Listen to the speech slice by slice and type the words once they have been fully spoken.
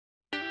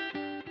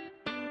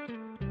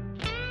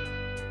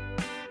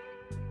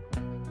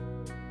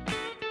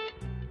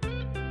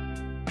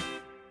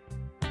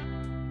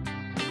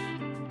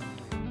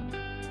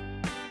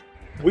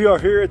We are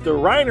here at the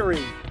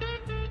RHINORY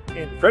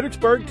in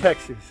Fredericksburg,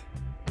 Texas.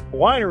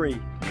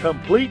 Winery,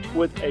 complete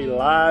with a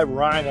live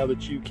rhino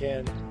that you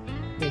can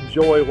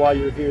enjoy while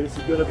you're here. This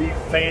is going to be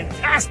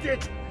fantastic.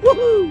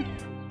 Woohoo!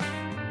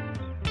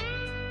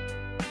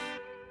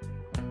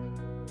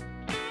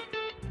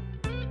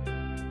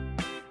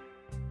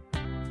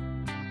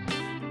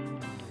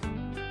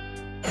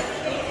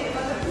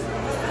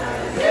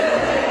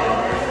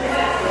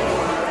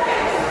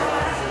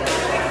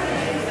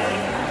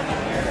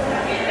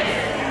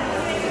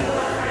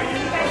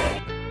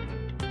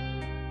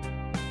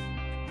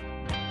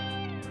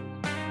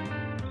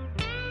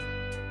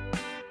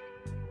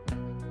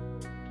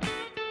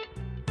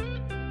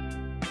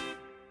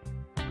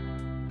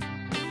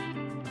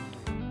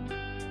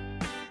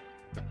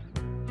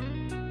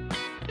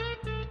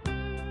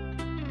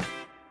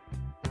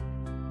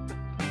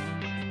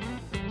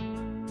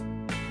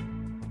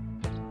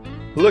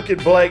 Look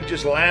at Blake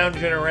just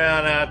lounging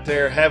around out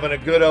there having a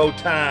good old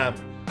time.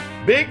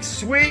 Big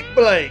sweet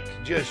Blake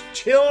just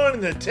chilling in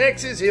the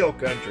Texas Hill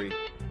Country.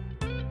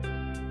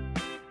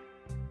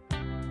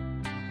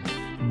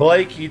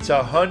 Blake eats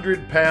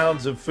 100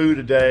 pounds of food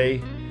a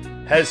day,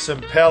 has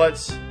some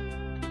pellets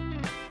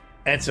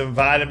and some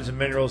vitamins and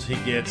minerals he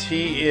gets.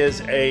 He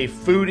is a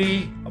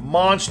foodie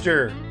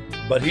monster,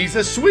 but he's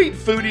a sweet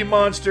foodie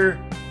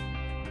monster.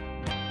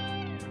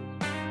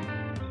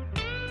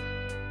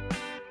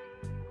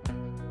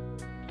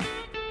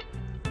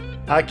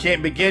 I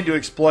can't begin to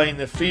explain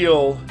the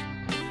feel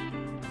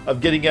of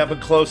getting up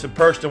and close and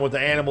personal with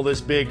an animal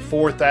this big,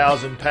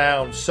 4,000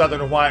 pound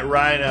Southern White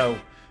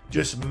Rhino.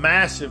 Just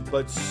massive,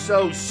 but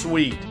so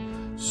sweet,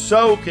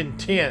 so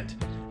content,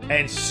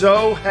 and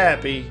so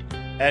happy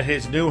at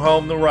his new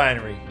home, the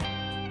RHINORY.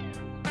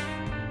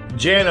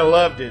 Jana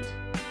loved it.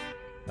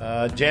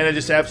 Jana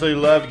just absolutely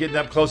loved getting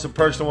up close and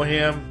personal with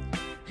him.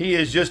 He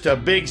is just a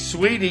big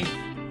sweetie.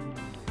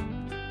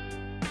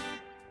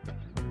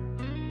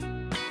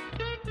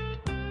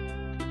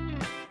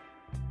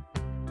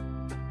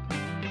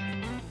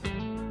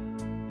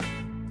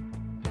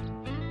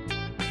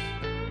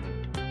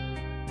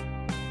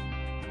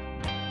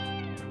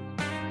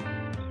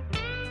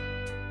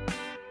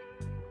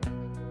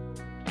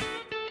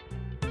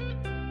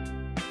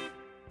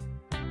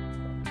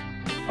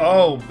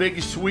 Oh,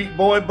 big sweet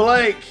boy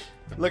Blake.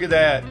 Look at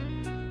that.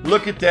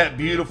 Look at that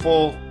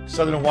beautiful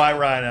Southern White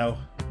Rhino.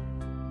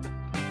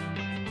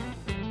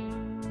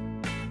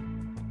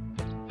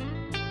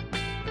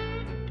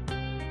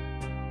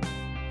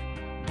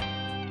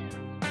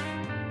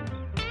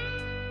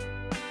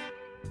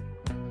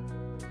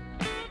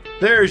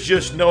 There's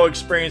just no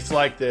experience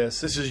like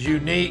this. This is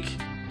unique,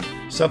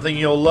 something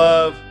you'll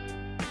love.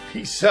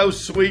 He's so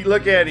sweet.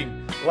 Look at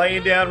him.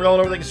 Laying down,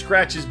 rolling over,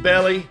 scratch his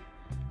belly.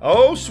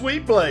 Oh,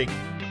 sweet Blake.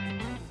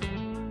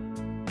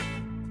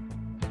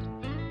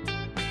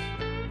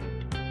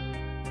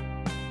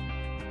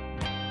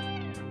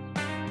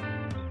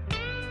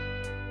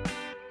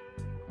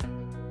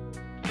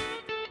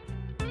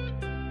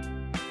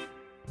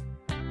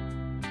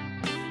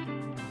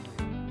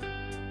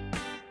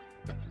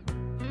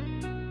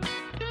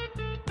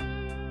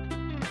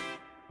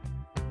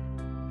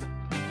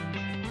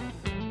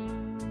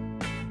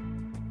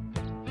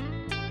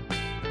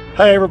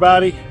 Hey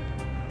everybody.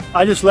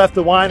 I just left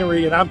the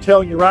winery and I'm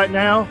telling you right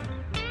now,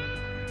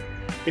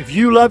 if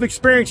you love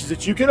experiences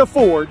that you can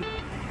afford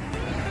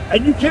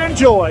and you can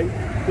enjoy,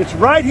 it's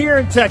right here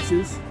in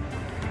Texas,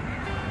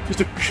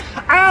 just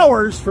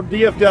hours from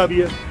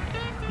DFW,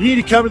 you need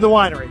to come to the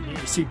winery. You need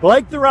to see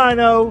Blake the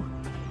Rhino,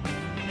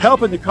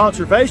 helping the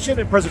conservation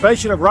and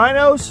preservation of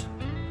rhinos,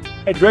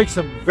 and drink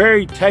some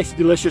very tasty,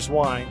 delicious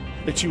wine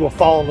that you will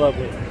fall in love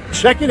with.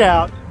 Check it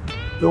out,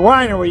 the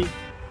Winery,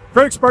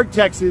 Fredericksburg,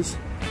 Texas.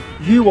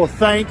 You will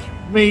thank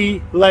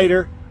me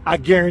later, I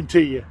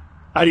guarantee you.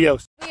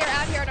 Adios. We are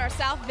out here at our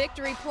South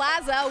Victory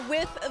Plaza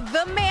with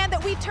the man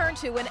that we turn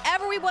to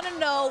whenever we want to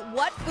know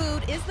what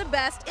food is the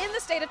best in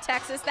the state of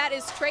Texas. That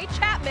is Trey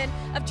Chapman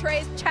of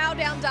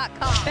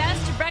Trey'sChowdown.com.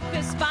 Best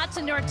breakfast spots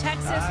in North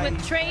Texas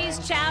with Trey's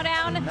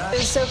Chowdown.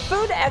 So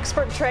food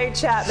expert Trey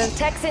Chapman.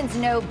 Texans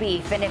know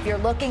beef, and if you're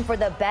looking for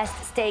the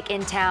best steak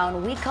in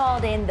town, we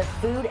called in the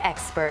food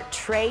expert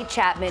Trey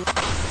Chapman.